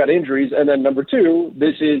one, you've got injuries, and then number two,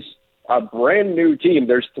 this is a brand new team.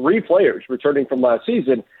 There's 3 players returning from last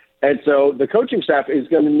season, and so the coaching staff is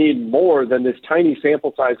going to need more than this tiny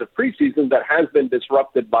sample size of preseason that has been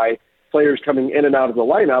disrupted by players coming in and out of the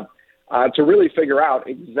lineup to really figure out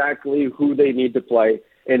exactly who they need to play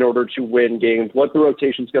in order to win games, what the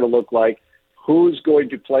rotation is going to look like, who's going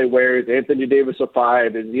to play where. Is Anthony Davis a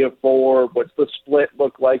 5? Is he a 4? What's the split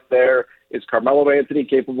look like there? Is Carmelo Anthony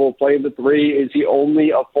capable of playing the 3? Is he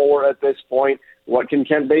only a 4 at this point? What can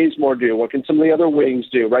Kent Bazemore do? What can some of the other wings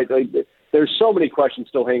do, right? There's so many questions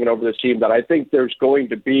still hanging over this team that I think there's going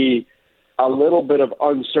to be a little bit of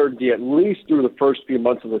uncertainty, at least through the first few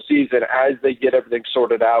months of the season, as they get everything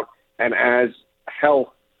sorted out and as health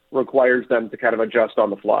requires them to kind of adjust on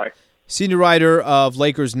the fly. Senior writer of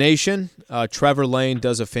Lakers Nation, Trevor Lane,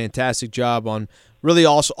 does a fantastic job on really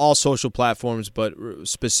all social platforms, but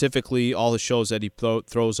specifically all the shows that he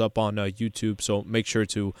throws up on YouTube. So make sure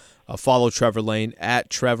to follow Trevor Lane at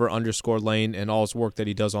Trevor_Lane and all his work that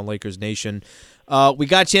he does on Lakers Nation. We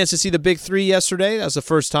got a chance to see the Big 3 yesterday. That was the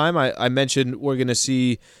first time. I mentioned we're going to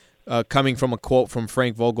see, coming from a quote from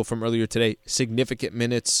Frank Vogel from earlier today, significant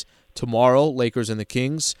minutes tomorrow, Lakers and the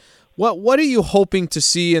Kings. What are you hoping to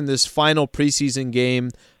see in this final preseason game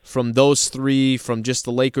from those 3, from just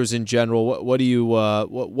the Lakers in general?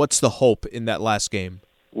 What's the hope in that last game?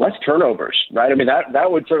 Less turnovers, right? I mean,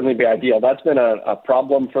 that would certainly be ideal. That's been a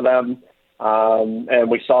problem for them, and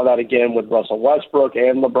we saw that again with Russell Westbrook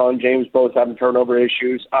and LeBron James both having turnover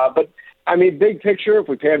issues. But I mean, big picture, if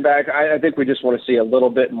we pan back, I think we just want to see a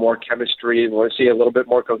little bit more chemistry. We want to see a little bit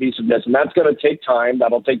more cohesiveness, and that's going to take time.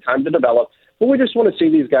 That'll take time to develop. But we just want to see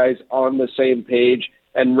these guys on the same page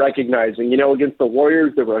and recognizing, against the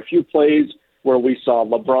Warriors, there were a few plays where we saw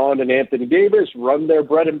LeBron and Anthony Davis run their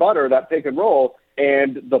bread and butter, that pick and roll,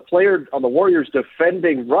 and the player on the Warriors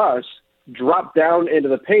defending Russ dropped down into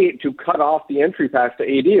the paint to cut off the entry pass to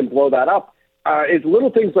AD and blow that up. It's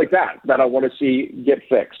little things like that I want to see get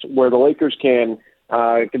fixed, where the Lakers can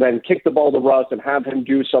then kick the ball to Russ and have him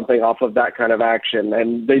do something off of that kind of action.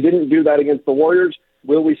 And they didn't do that against the Warriors.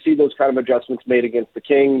 Will we see those kind of adjustments made against the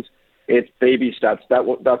Kings? It's baby steps. That's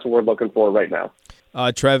what we're looking for right now.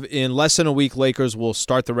 Trev, in less than a week, Lakers will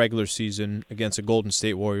start the regular season against the Golden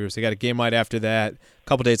State Warriors. They got a game right after that. A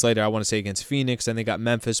couple days later, I want to say against Phoenix, and they got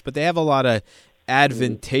Memphis. But they have a lot of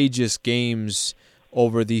advantageous games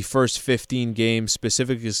over the first 15 games,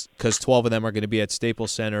 specifically because 12 of them are going to be at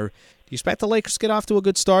Staples Center. Do you expect the Lakers to get off to a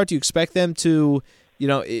good start? Do you expect them to,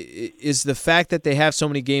 is the fact that they have so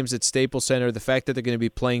many games at Staples Center, the fact that they're going to be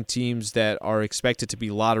playing teams that are expected to be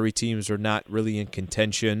lottery teams or not really in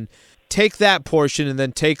contention, take that portion and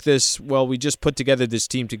then take this, we just put together this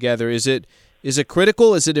team together. Is it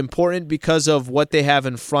critical? Is it important because of what they have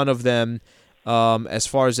in front of them as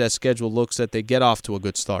far as that schedule looks that they get off to a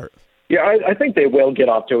good start? Yeah, I think they will get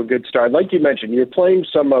off to a good start. Like you mentioned, you're playing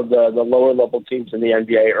some of the lower-level teams in the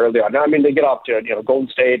NBA early on. Now, I mean, they get off to Golden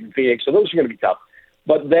State and Phoenix, so those are going to be tough.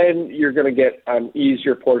 But then you're going to get an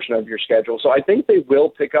easier portion of your schedule. So I think they will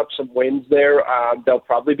pick up some wins there. There'll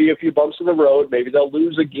probably be a few bumps in the road. Maybe they'll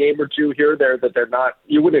lose a game or two here or there that they're not.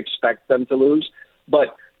 You would expect them to lose.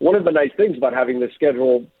 But one of the nice things about having the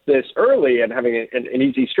schedule this early and having an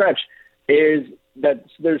easy stretch is that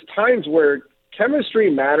there's times where chemistry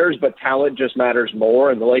matters, but talent just matters more,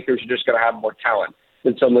 and the Lakers are just going to have more talent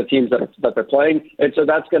than some of the teams that they're playing. And so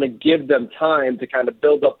that's going to give them time to kind of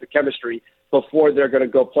build up the chemistry before they're going to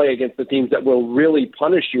go play against the teams that will really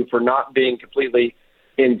punish you for not being completely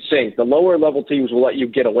in sync. The lower-level teams will let you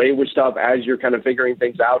get away with stuff as you're kind of figuring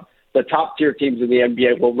things out. The top-tier teams in the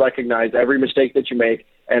NBA will recognize every mistake that you make,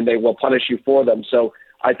 and they will punish you for them. So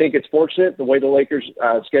I think it's fortunate the way the Lakers'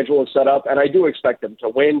 schedule is set up, and I do expect them to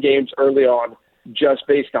win games early on just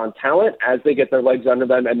based on talent as they get their legs under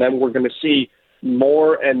them, and then we're going to see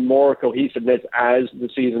more and more cohesiveness as the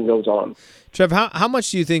season goes on. Trev, how much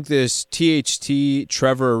do you think this THT,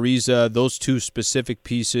 Trevor Ariza, those two specific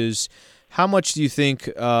pieces, how much do you think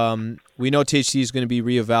we know THT is going to be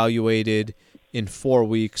reevaluated in 4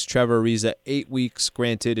 weeks, Trevor Ariza 8 weeks,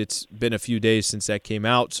 granted it's been a few days since that came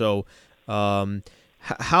out, so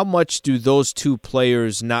how much do those two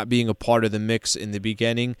players not being a part of the mix in the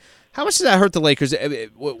beginning, how much does that hurt the Lakers?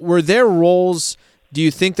 Were their roles, do you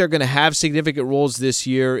think they're going to have significant roles this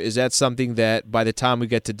year? Is that something that by the time we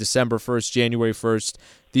get to December 1st, January 1st,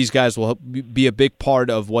 these guys will be a big part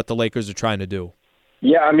of what the Lakers are trying to do?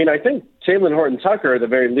 Yeah, I mean, I think Talen Horton-Tucker, at the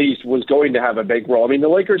very least, was going to have a big role. I mean, the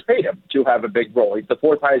Lakers paid him to have a big role. He's the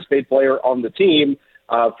fourth highest paid player on the team.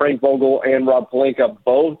 Frank Vogel and Rob Pelinka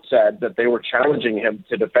both said that they were challenging him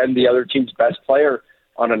to defend the other team's best player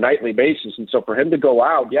on a nightly basis. And so for him to go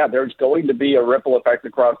out, yeah, there's going to be a ripple effect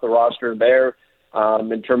across the roster there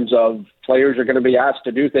in terms of players are going to be asked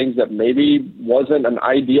to do things that maybe wasn't an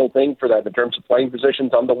ideal thing for them in terms of playing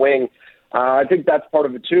positions on the wing. I think that's part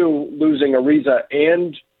of it, too, losing Ariza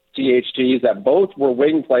and THT, that both were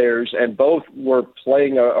wing players and both were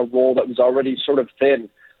playing a role that was already sort of thin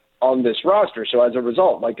on this roster. So as a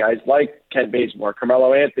result, like guys like Kent Bazemore,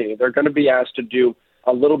 Carmelo Anthony, they're going to be asked to do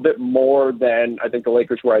a little bit more than I think the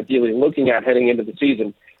Lakers were ideally looking at heading into the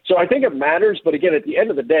season. So I think it matters, but again, at the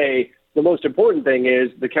end of the day, the most important thing is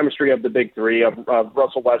the chemistry of the big three of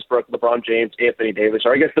Russell Westbrook, LeBron James, Anthony Davis,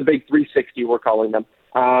 or I guess the big 360 we're calling them.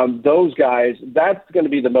 Those guys, that's going to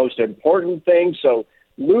be the most important thing. So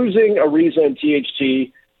losing Ariza and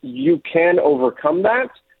THT, you can overcome that.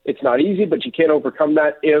 It's not easy, but you can overcome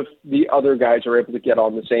that if the other guys are able to get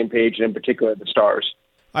on the same page, and in particular the stars.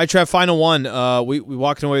 All right, Trev, final one. We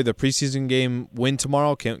walking away with a preseason game win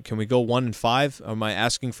tomorrow. Can we go 1-5? Am I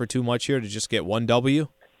asking for too much here to just get one W?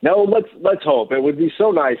 No, let's hope. It would be so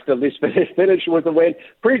nice to at least finish with a win.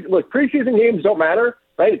 Look, preseason games don't matter,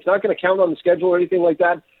 right? It's not going to count on the schedule or anything like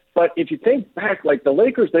that. But if you think back, like the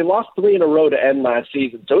Lakers, they lost 3 in a row to end last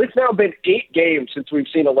season. So it's now been 8 games since we've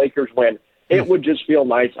seen a Lakers win. It would just feel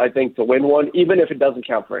nice, I think, to win one, even if it doesn't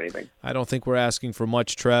count for anything. I don't think we're asking for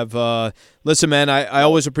much, Trev. Listen, man, I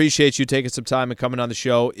always appreciate you taking some time and coming on the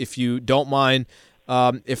show. If you don't mind,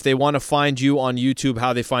 if they want to find you on YouTube, how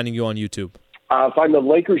are they finding you on YouTube? Find the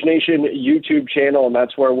Lakers Nation YouTube channel, and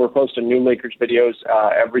that's where we're posting new Lakers videos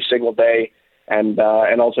every single day. and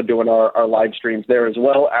also doing our live streams there as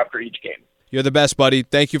well after each game. You're the best, buddy.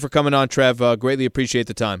 Thank you for coming on, Trev. Greatly appreciate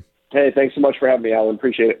the time. Hey, thanks so much for having me, Alan.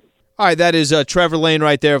 Appreciate it. All right, that is Trevor Lane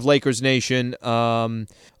right there of Lakers Nation.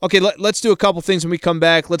 Okay, let's do a couple things when we come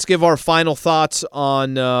back. Let's give our final thoughts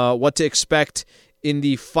on what to expect in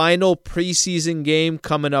the final preseason game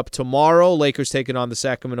coming up tomorrow. Lakers taking on the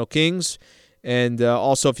Sacramento Kings. And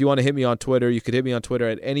also, if you want to hit me on Twitter, you could hit me on Twitter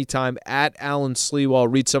at any time, at Alan Slewa. I'll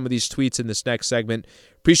read some of these tweets in this next segment.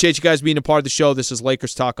 Appreciate you guys being a part of the show. This is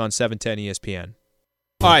Lakers Talk on 710 ESPN.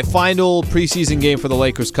 All right, final preseason game for the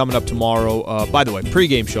Lakers coming up tomorrow. By the way,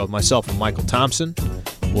 pregame show with myself and Michael Thompson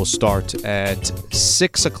will start at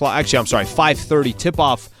 6 o'clock. Actually, I'm sorry, 5:30.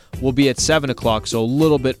 Tip-off will be at 7 o'clock, so a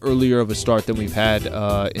little bit earlier of a start than we've had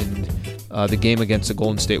in the game against the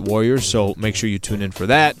Golden State Warriors, so make sure you tune in for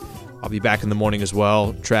that. I'll be back in the morning as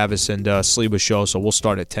well, Travis and Sleeba's show, so we'll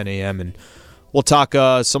start at 10 a.m., and we'll talk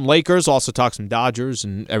some Lakers, also talk some Dodgers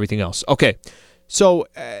and everything else. Okay, so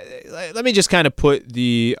let me just kind of put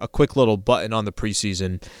a quick little button on the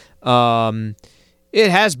preseason.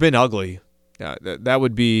 It has been ugly. That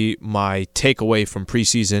would be my takeaway from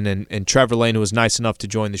preseason, and Trevor Lane, who was nice enough to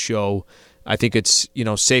join the show. I think it's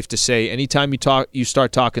safe to say anytime you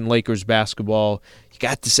start talking Lakers basketball, you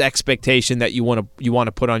got this expectation that you want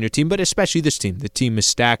to put on your team, but especially this team. The team is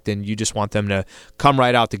stacked, and you just want them to come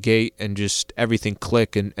right out the gate and just everything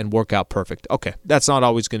click and work out perfect. Okay, that's not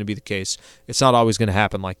always going to be the case. It's not always going to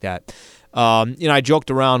happen like that. I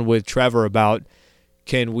joked around with Trevor about,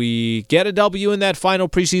 can we get a W in that final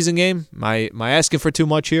preseason game? Am I asking for too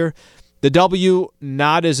much here? The W,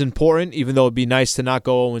 not as important, even though it'd be nice to not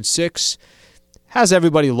go 0-6. How's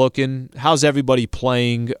everybody looking? How's everybody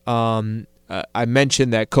playing? I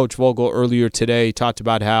mentioned that Coach Vogel earlier today talked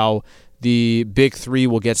about how the Big Three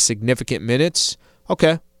will get significant minutes.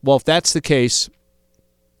 Okay, well, if that's the case,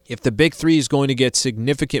 if the Big Three is going to get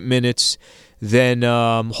significant minutes, then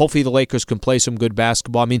hopefully the Lakers can play some good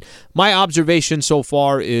basketball. I mean, my observation so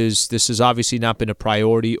far is this has obviously not been a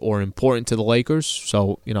priority or important to the Lakers.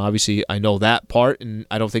 So, obviously I know that part, and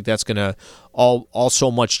I don't think that's going to all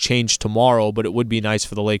so much change tomorrow, but it would be nice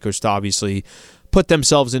for the Lakers to obviously put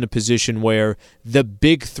themselves in a position where the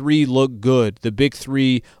Big Three look good. The Big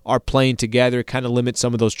Three are playing together, kind of limit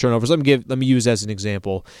some of those turnovers. Let me use as an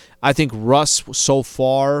example. I think Russ so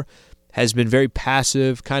far has been very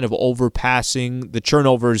passive, kind of overpassing. The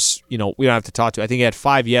turnovers, we don't have to talk to. I think he had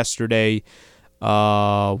 5 yesterday.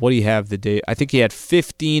 What do you have the day? I think he had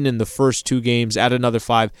 15 in the first 2 games, add another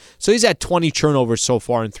 5. So he's had 20 turnovers so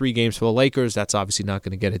far in 3 games for the Lakers. That's obviously not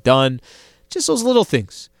going to get it done. Just those little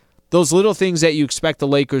things. Those little things that you expect the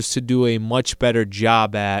Lakers to do a much better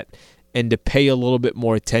job at and to pay a little bit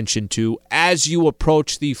more attention to as you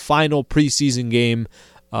approach the final preseason game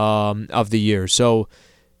of the year. So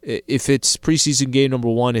if it's preseason game number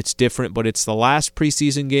 1, it's different, but it's the last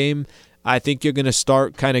preseason game. I think you're going to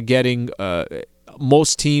start kind of getting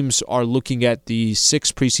most teams are looking at the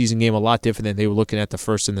 6th preseason game a lot different than they were looking at the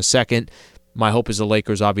 1st and the 2nd. My hope is the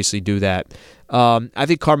Lakers obviously do that. I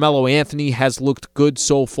think Carmelo Anthony has looked good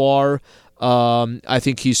so far. I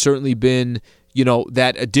think he's certainly been,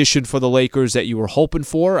 that addition for the Lakers that you were hoping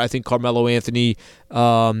for. I think Carmelo Anthony,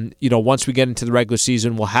 once we get into the regular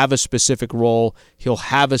season, will have a specific role. He'll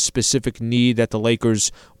have a specific need that the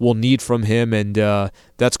Lakers will need from him, and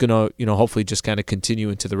that's going to, hopefully just kind of continue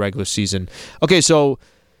into the regular season. Okay, so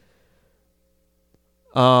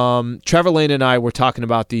Trevor Lane and I were talking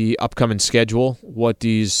about the upcoming schedule, what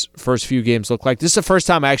these first few games look like. This is the first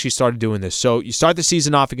time I actually started doing this. So you start the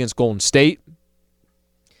season off against Golden State.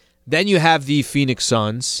 Then you have the Phoenix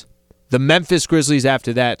Suns, the Memphis Grizzlies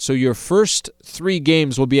after that. So your first 3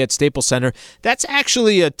 games will be at Staples Center. That's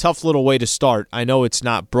actually a tough little way to start. I know it's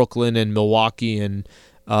not Brooklyn and Milwaukee and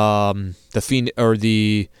the Phoenix or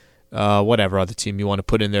the whatever other team you want to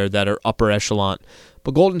put in there that are upper echelon.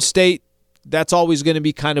 But Golden State, that's always going to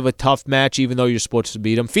be kind of a tough match, even though you're supposed to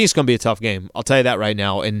beat them. Phoenix is going to be a tough game. I'll tell you that right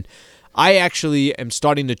now. And I actually am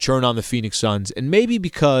starting to churn on the Phoenix Suns, and maybe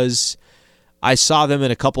because I saw them in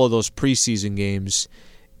a couple of those preseason games,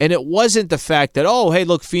 and it wasn't the fact that, oh, hey,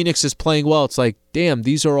 look, Phoenix is playing well. It's like, damn,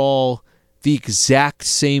 these are all the exact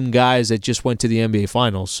same guys that just went to the NBA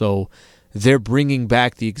Finals. So they're bringing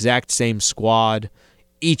back the exact same squad.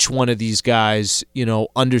 Each one of these guys,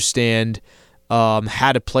 understand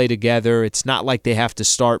how to play together. It's not like they have to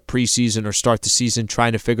start preseason or start the season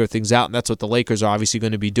trying to figure things out, and that's what the Lakers are obviously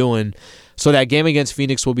going to be doing. So that game against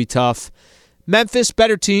Phoenix will be tough. Memphis,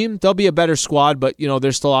 better team. They'll be a better squad, but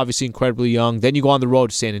they're still obviously incredibly young. Then you go on the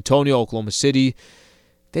road to San Antonio, Oklahoma City.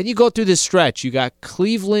 Then you go through this stretch. You got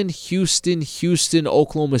Cleveland, Houston,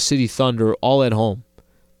 Oklahoma City Thunder all at home.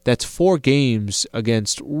 That's 4 games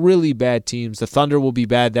against really bad teams. The Thunder will be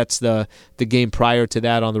bad. That's the game prior to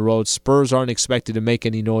that on the road. Spurs aren't expected to make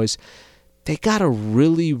any noise. They got a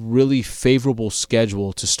really, really favorable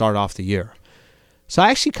schedule to start off the year. So I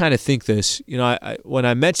actually kind of think this. When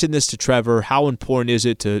I mentioned this to Trevor, how important is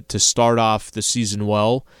it to start off the season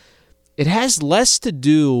well? It has less to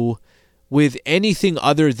do with anything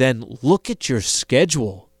other than look at your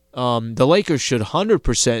schedule. The Lakers should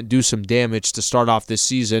 100% do some damage to start off this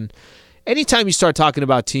season. Anytime you start talking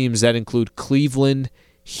about teams that include Cleveland,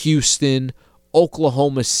 Houston,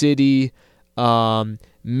 Oklahoma City,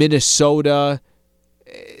 Minnesota,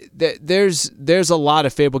 there's a lot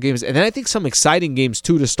of favorable games. And then I think some exciting games,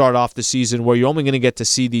 too, to start off the season where you're only going to get to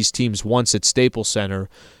see these teams once at Staples Center.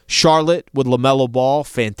 Charlotte with LaMelo Ball,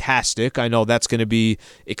 fantastic. I know that's going to be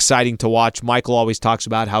exciting to watch. Michael always talks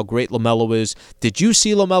about how great LaMelo is. Did you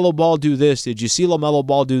see LaMelo Ball do this? Did you see LaMelo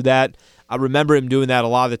Ball do that? I remember him doing that a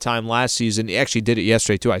lot of the time last season. He actually did it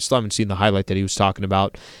yesterday, too. I still haven't seen the highlight that he was talking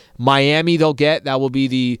about. Miami, that will be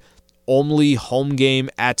the only home game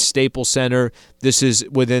at Staples Center. This is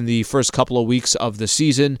within the first couple of weeks of the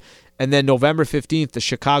season. And then November 15th, the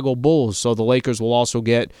Chicago Bulls. So the Lakers will also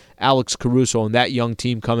get Alex Caruso and that young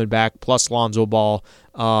team coming back, plus Lonzo Ball.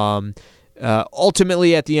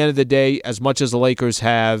 Ultimately, at the end of the day, as much as the Lakers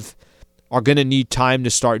are going to need time to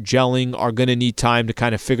start gelling, are going to need time to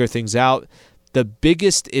kind of figure things out, the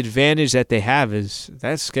biggest advantage that they have is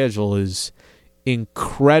that schedule is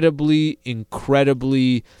incredibly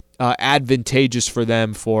advantageous for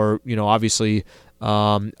them for, obviously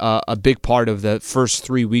a big part of the first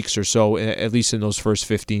 3 weeks or so, at least in those first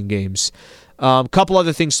 15 games. A couple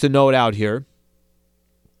other things to note out here.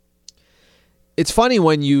 It's funny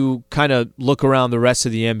when you kind of look around the rest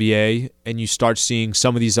of the NBA and you start seeing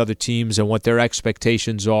some of these other teams and what their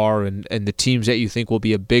expectations are and the teams that you think will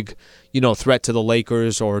be a big, threat to the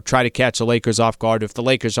Lakers or try to catch the Lakers off guard. If the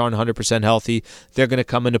Lakers aren't 100% healthy, they're going to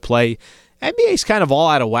come into play. NBA's kind of all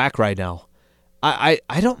out of whack right now. I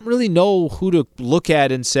don't really know who to look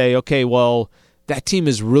at and say, okay, well, that team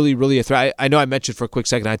is really, really a threat. I know I mentioned for a quick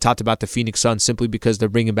second, I talked about the Phoenix Suns simply because they're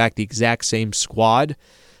bringing back the exact same squad.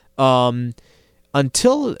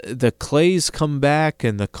 Until the Clays come back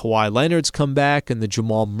and the Kawhi Leonards come back and the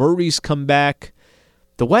Jamal Murrays come back,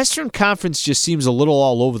 the Western Conference just seems a little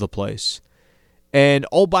all over the place. And,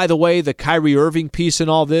 oh, by the way, the Kyrie Irving piece and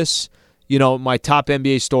all this, my top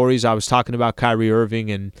NBA stories, I was talking about Kyrie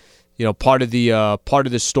Irving, and part of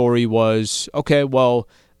the story was, okay, well,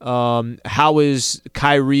 how is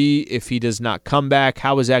Kyrie, if he does not come back,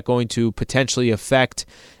 how is that going to potentially affect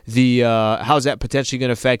how is that potentially going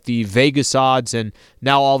to affect the Vegas odds? And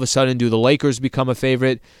now all of a sudden, do the Lakers become a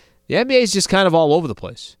favorite? The NBA is just kind of all over the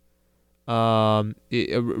place.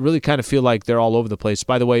 It really kind of feel like they're all over the place.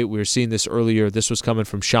 By the way, we were seeing this earlier. This was coming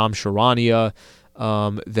from Shams Charania.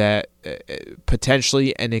 That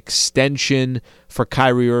potentially an extension for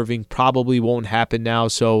Kyrie Irving probably won't happen now.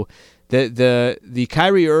 So the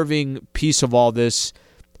Kyrie Irving piece of all this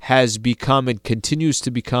has become and continues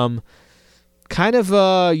to become kind of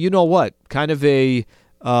I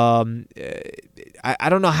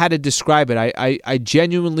don't know how to describe it. I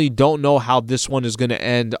genuinely don't know how this one is going to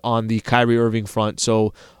end on the Kyrie Irving front.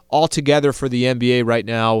 So altogether for the NBA right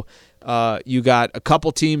now, you got a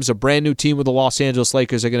couple teams, a brand new team with the Los Angeles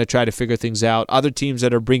Lakers are going to try to figure things out. Other teams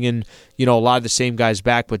that are bringing, a lot of the same guys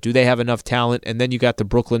back, but do they have enough talent? And then you got the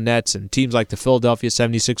Brooklyn Nets and teams like the Philadelphia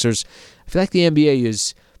 76ers. I feel like the NBA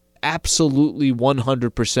is absolutely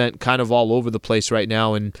 100% kind of all over the place right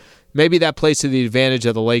now, and maybe that plays to the advantage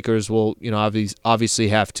of the Lakers. Will obviously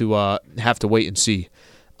have to wait and see.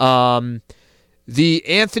 The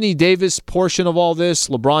Anthony Davis portion of all this,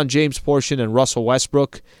 LeBron James portion, and Russell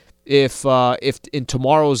Westbrook. If in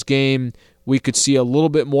tomorrow's game we could see a little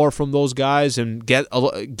bit more from those guys and get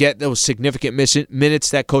those significant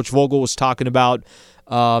minutes that Coach Vogel was talking about,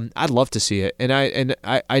 I'd love to see it. And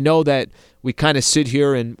I know that we kind of sit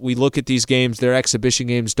here and we look at these games, they're exhibition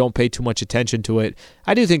games, don't pay too much attention to it.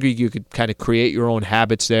 I do think you could kind of create your own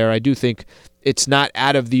habits there. I do think it's not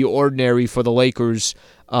out of the ordinary for the Lakers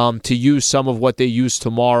to use some of what they use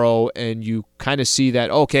tomorrow, and you kind of see that,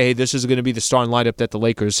 okay, this is going to be the starting lineup that the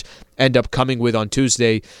Lakers end up coming with on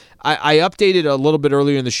Tuesday. I updated a little bit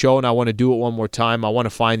earlier in the show, and I want to do it one more time. I want to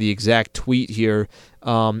find the exact tweet here.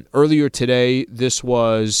 Earlier today, this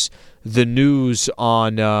was the news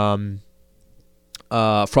on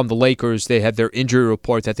from the Lakers. They had their injury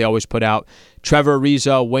report that they always put out. Trevor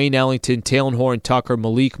Ariza, Wayne Ellington, Talen Horton-Tucker,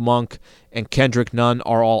 Malik Monk, and Kendrick Nunn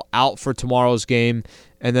are all out for tomorrow's game.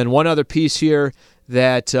 And then one other piece here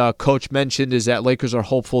that Coach mentioned is that Lakers are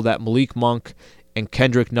hopeful that Malik Monk and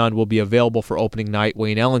Kendrick Nunn will be available for opening night.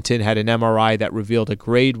 Wayne Ellington had an MRI that revealed a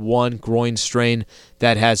grade 1 groin strain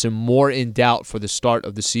that has him more in doubt for the start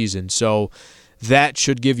of the season. So that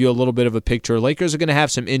should give you a little bit of a picture. Lakers are going to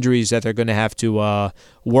have some injuries that they're going to have to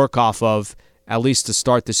work off of, at least to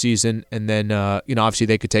start the season, and then obviously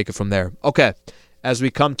they could take it from there. Okay, as we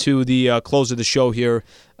come to the close of the show here,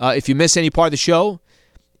 if you miss any part of the show,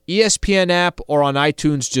 ESPN app or on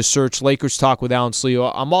iTunes, just search Lakers Talk with Alan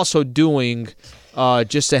Sliwa. I'm also doing,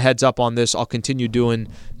 just a heads up on this, I'll continue doing,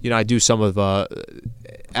 I do some of,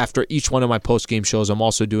 after each one of my post-game shows, I'm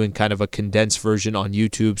also doing kind of a condensed version on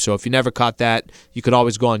YouTube. So if you never caught that, you could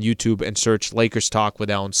always go on YouTube and search Lakers Talk with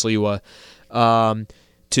Alan Sliwa.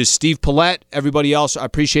 To Steve Paulette, everybody else, I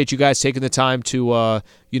appreciate you guys taking the time to,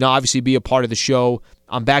 obviously be a part of the show.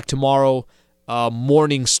 I'm back tomorrow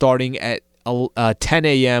morning starting at 10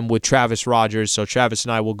 a.m. with Travis Rogers. So Travis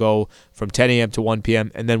and I will go from 10 a.m. to 1 p.m.,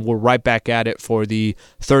 and then we're right back at it for the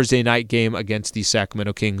Thursday night game against the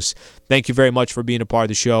Sacramento Kings. Thank you very much for being a part of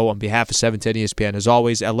the show. On behalf of 710 ESPN, as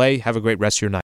always, LA, have a great rest of your night.